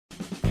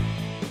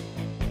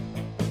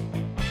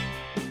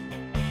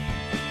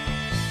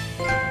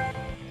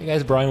Hey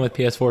guys, Brian with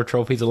PS4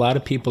 Trophies. A lot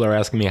of people are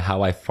asking me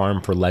how I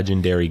farm for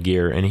legendary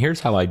gear, and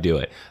here's how I do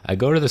it. I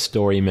go to the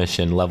story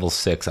mission, level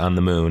 6 on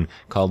the moon,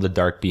 called the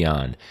Dark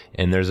Beyond.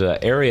 And there's an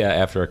area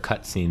after a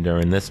cutscene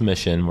during this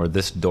mission where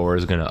this door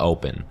is going to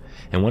open.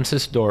 And once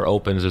this door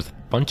opens, there's a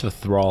bunch of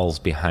thralls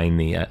behind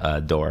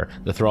the door.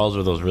 The thralls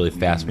are those really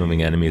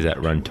fast-moving enemies that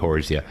run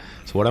towards you.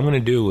 So what I'm going to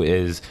do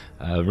is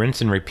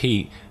rinse and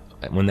repeat.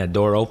 When that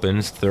door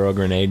opens, throw a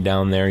grenade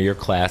down there. Your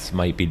class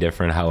might be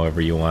different,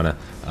 however you want to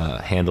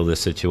handle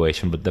this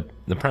situation, but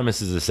the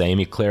premise is the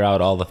same. You clear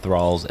out all the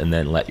thralls and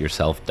then let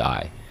yourself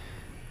die.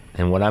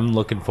 And what I'm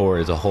looking for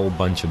is a whole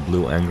bunch of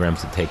blue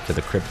engrams to take to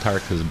the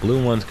Cryptarch, because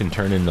blue ones can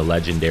turn into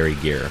legendary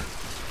gear.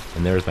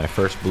 And there's my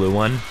first blue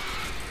one,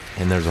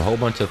 and there's a whole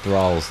bunch of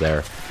thralls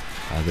there.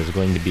 There's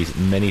going to be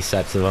many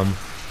sets of them.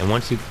 And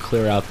once you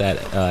clear out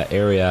that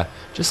area,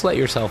 just let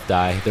yourself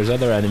die. There's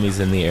other enemies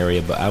in the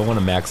area, but I want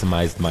to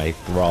maximize my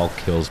thrall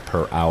kills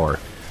per hour.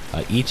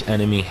 Each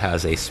enemy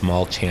has a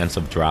small chance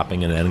of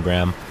dropping an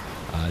engram.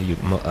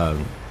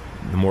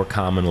 The more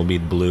common will be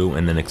blue,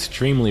 and then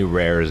extremely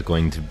rare is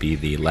going to be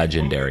the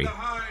legendary.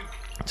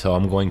 So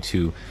I'm going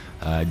to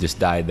just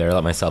die there,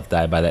 let myself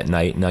die by that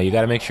knight. Now you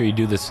got to make sure you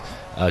do this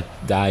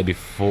die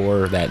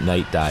before that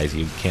knight dies.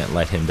 You can't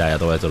let him die,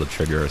 otherwise it'll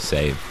trigger a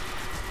save.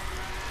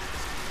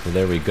 So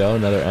there we go,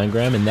 another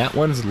engram, and that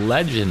one's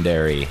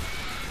legendary.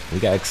 We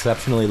got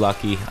exceptionally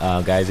lucky.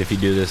 Guys, if you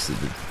do this,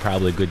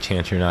 probably a good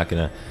chance you're not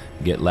going to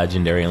get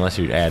legendary unless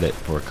you add it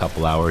for a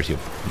couple hours. You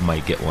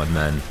might get one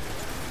then.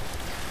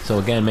 So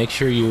again, make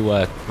sure you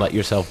let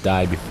yourself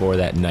die before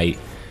that knight,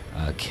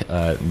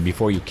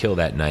 before you kill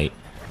that knight.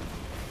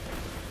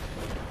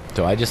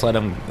 So I just let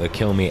him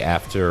kill me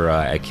after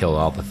I kill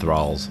all the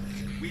thralls.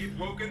 We've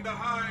woken the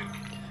Hive.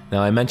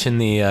 Now I mentioned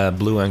the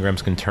blue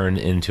engrams can turn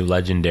into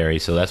legendary,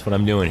 so that's what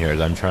I'm doing here. Is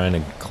I'm trying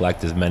to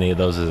collect as many of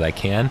those as I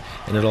can,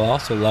 and it'll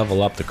also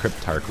level up the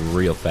Cryptarch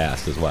real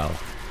fast as well.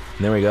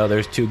 And there we go.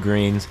 There's two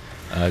greens.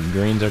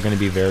 Greens are going to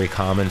be very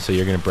common, so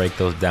you're going to break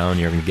those down.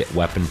 You're going to get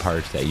weapon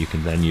parts that you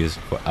can then use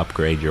to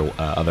upgrade your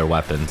other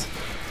weapons.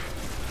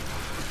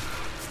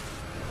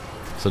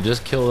 So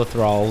just kill the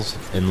thralls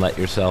and let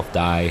yourself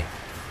die,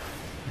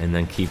 and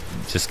then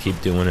just keep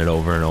doing it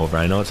over and over.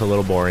 I know it's a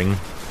little boring.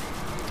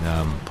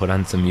 Put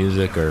on some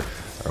music or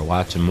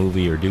watch a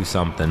movie or do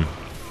something.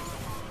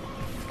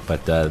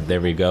 But there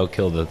we go.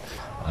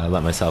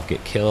 Let myself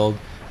get killed.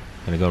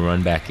 Gonna go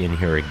run back in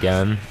here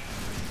again.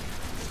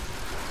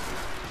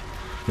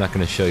 Not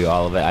gonna show you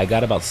all of it. I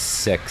got about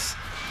 6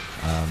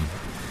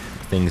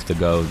 things to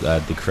go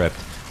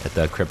decrypt at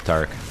the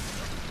Cryptarch.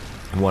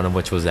 One of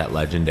which was that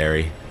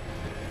legendary.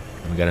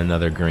 We got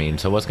another green.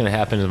 So what's going to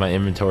happen is my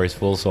inventory is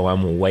full, so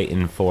I'm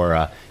waiting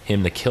for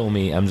him to kill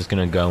me. I'm just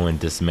going to go and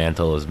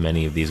dismantle as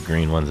many of these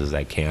green ones as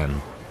I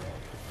can.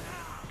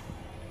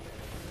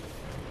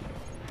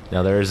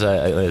 Now there's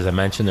as I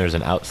mentioned, there's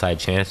an outside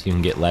chance you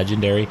can get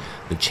legendary.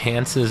 The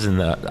chances and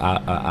the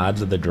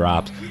odds of the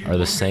drops are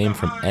the same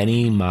from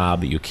any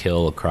mob you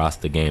kill across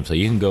the game. So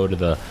you can go to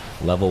the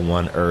level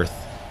 1 Earth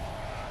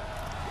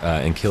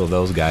and kill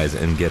those guys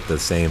and get the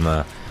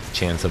same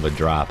chance of a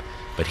drop.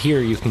 But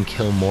here you can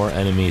kill more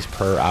enemies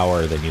per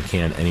hour than you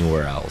can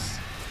anywhere else.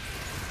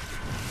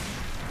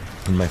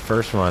 In my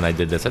first run, I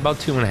did this about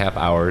 2.5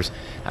 hours.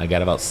 I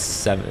got about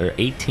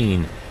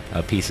 18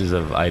 pieces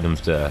of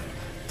items to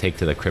take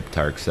to the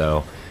Cryptarch,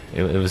 so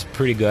it was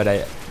pretty good.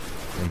 I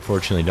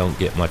unfortunately don't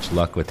get much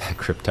luck with that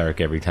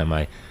Cryptarch every time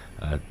I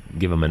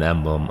give him an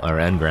emblem or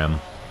engram.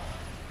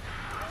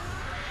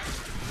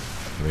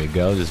 There we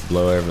go. Just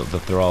blow the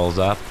thralls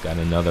up. Got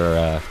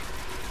another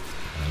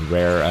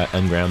rare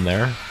engram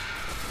there.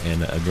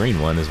 And a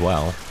green one as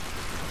well.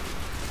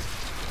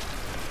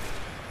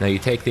 Now you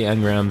take the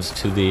engrams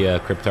to the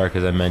Cryptarch,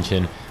 as I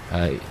mentioned.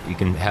 You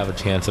can have a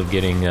chance of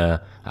getting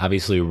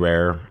obviously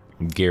rare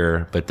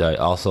gear, but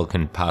also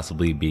can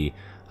possibly be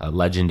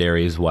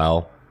legendary as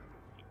well.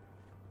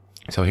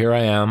 So here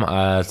I am.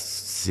 Let's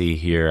see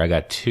here. I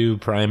got 2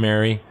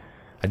 primary.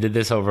 I did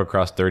this over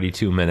across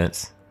 32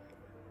 minutes.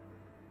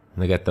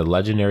 And I got the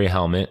legendary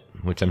helmet,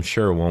 which I'm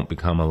sure won't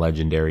become a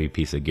legendary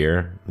piece of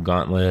gear.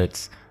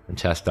 Gauntlets.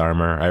 Chest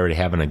armor. I already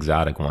have an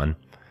exotic one.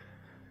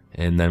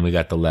 And then we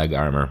got the leg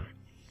armor.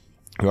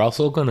 You're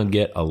also going to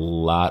get a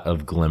lot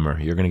of glimmer.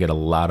 You're going to get a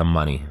lot of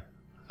money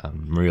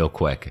real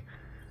quick.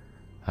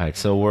 Alright,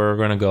 so we're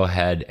going to go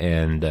ahead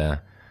and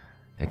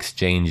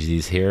exchange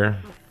these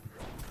here.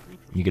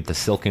 You get the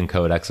Silken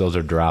Codex. Those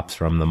are drops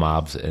from the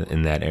mobs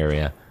in that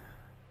area.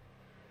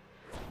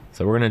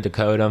 So we're going to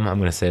decode them. I'm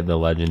going to save the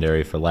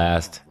legendary for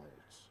last.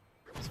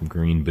 Some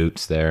green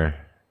boots there.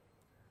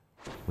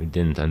 We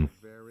didn't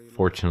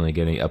unfortunately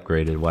get any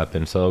upgraded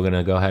weapon, so we're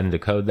going to go ahead and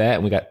decode that.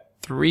 And we got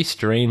 3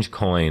 strange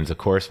coins. Of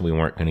course, we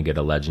weren't going to get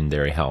a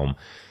legendary helm.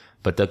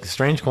 But the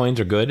strange coins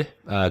are good,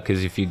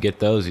 because if you get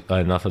those,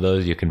 enough of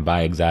those, you can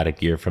buy exotic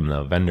gear from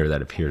the vendor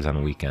that appears on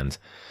the weekends.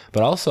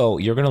 But also,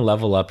 you're going to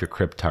level up your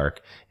Cryptarch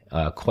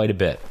quite a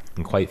bit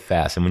and quite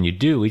fast. And when you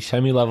do, each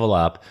time you level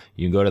up,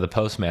 you go to the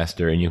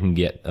postmaster and you can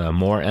get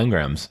more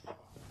engrams.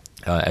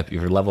 If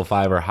you're level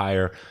 5 or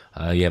higher,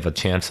 you have a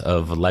chance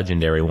of a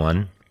legendary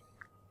one.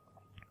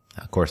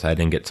 Of course, I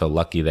didn't get so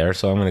lucky there,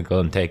 so I'm going to go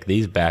and take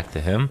these back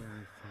to him.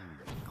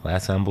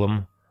 Class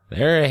emblem.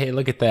 There, hey,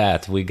 look at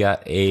that. We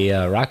got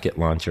a rocket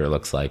launcher, it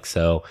looks like.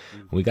 So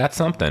we got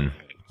something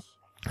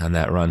on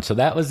that run. So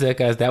that was it,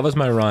 guys. That was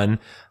my run.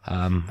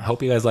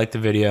 Hope you guys liked the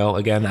video.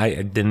 Again,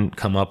 I didn't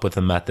come up with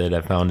a method.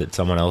 I found that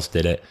someone else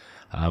did it.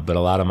 But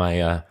a lot of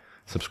my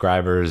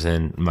subscribers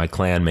and my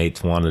clan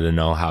mates wanted to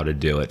know how to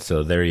do it.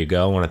 So there you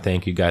go. I want to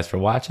thank you guys for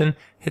watching.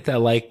 Hit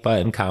that like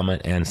button,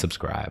 comment, and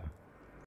subscribe.